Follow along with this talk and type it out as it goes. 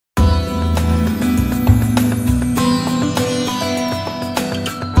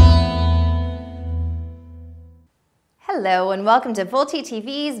Hello and welcome to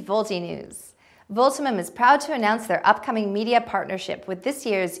VoltiTV's Volti News. Voltimum is proud to announce their upcoming media partnership with this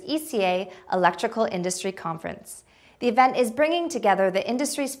year's ECA Electrical Industry Conference. The event is bringing together the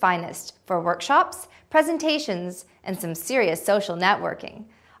industry's finest for workshops, presentations, and some serious social networking,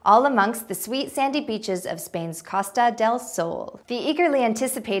 all amongst the sweet sandy beaches of Spain's Costa del Sol. The eagerly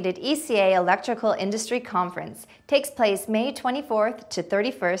anticipated ECA Electrical Industry Conference takes place May 24th to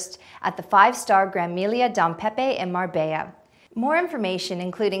 31st at the 5-star Gramilia Don Pepe in Marbella. More information,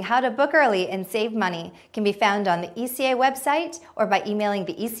 including how to book early and save money, can be found on the ECA website or by emailing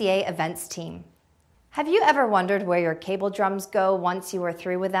the ECA events team. Have you ever wondered where your cable drums go once you are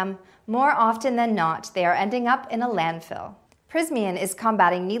through with them? More often than not, they are ending up in a landfill. Prysmian is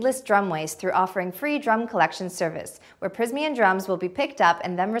combating needless drum waste through offering free drum collection service, where Prysmian drums will be picked up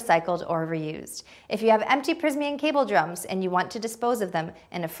and then recycled or reused. If you have empty Prysmian cable drums and you want to dispose of them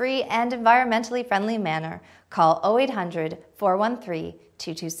in a free and environmentally friendly manner, call 0800 413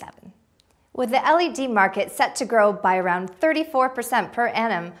 227. With the LED market set to grow by around 34% per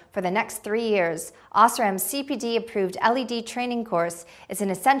annum for the next 3 years, Osram's CPD-approved LED training course is an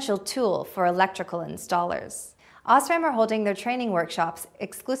essential tool for electrical installers. Osram are holding their training workshops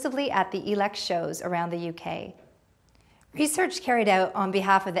exclusively at the ELEX shows around the UK. Research carried out on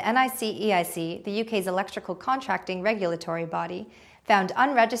behalf of the NIC-EIC, the UK's electrical contracting regulatory body, found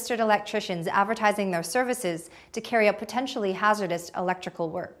unregistered electricians advertising their services to carry out potentially hazardous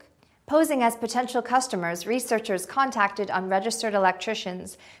electrical work. Posing as potential customers, researchers contacted unregistered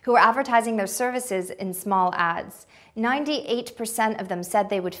electricians who were advertising their services in small ads. 98% of them said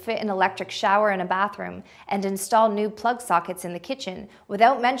they would fit an electric shower in a bathroom and install new plug sockets in the kitchen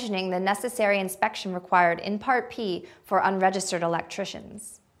without mentioning the necessary inspection required in Part P for unregistered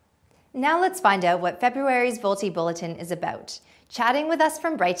electricians. Now let's find out what February's Volti Bulletin is about. Chatting with us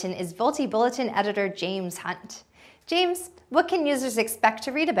from Brighton is Volti Bulletin editor James Hunt. James, what can users expect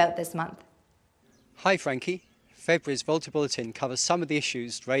to read about this month? Hi Frankie. February's Volti Bulletin covers some of the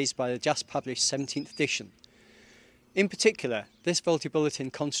issues raised by the just published 17th edition. In particular, this Volti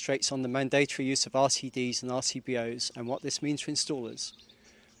Bulletin concentrates on the mandatory use of RCDs and RCBOs and what this means for installers.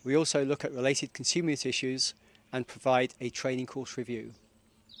 We also look at related consumer issues and provide a training course review.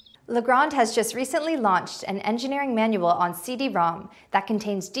 Legrand has just recently launched an engineering manual on CD-ROM that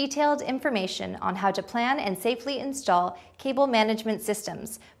contains detailed information on how to plan and safely install cable management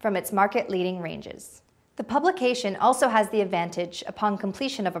systems from its market-leading ranges. The publication also has the advantage, upon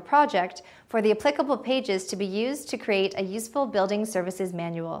completion of a project, for the applicable pages to be used to create a useful building services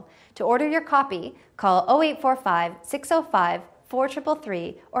manual. To order your copy, call 0845 605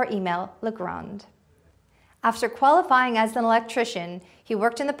 4333 or email Legrand. After qualifying as an electrician, he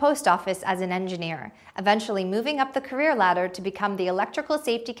worked in the post office as an engineer, eventually moving up the career ladder to become the Electrical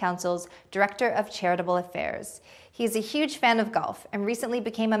Safety Council's Director of Charitable Affairs. He is a huge fan of golf and recently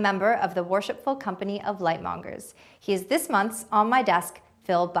became a member of the Worshipful Company of Lightmongers. He is this month's On My Desk,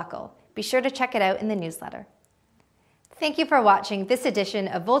 Phil Buckle. Be sure to check it out in the newsletter. Thank you for watching this edition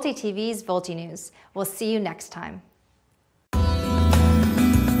of VoltiTV's Volti News. We'll see you next time.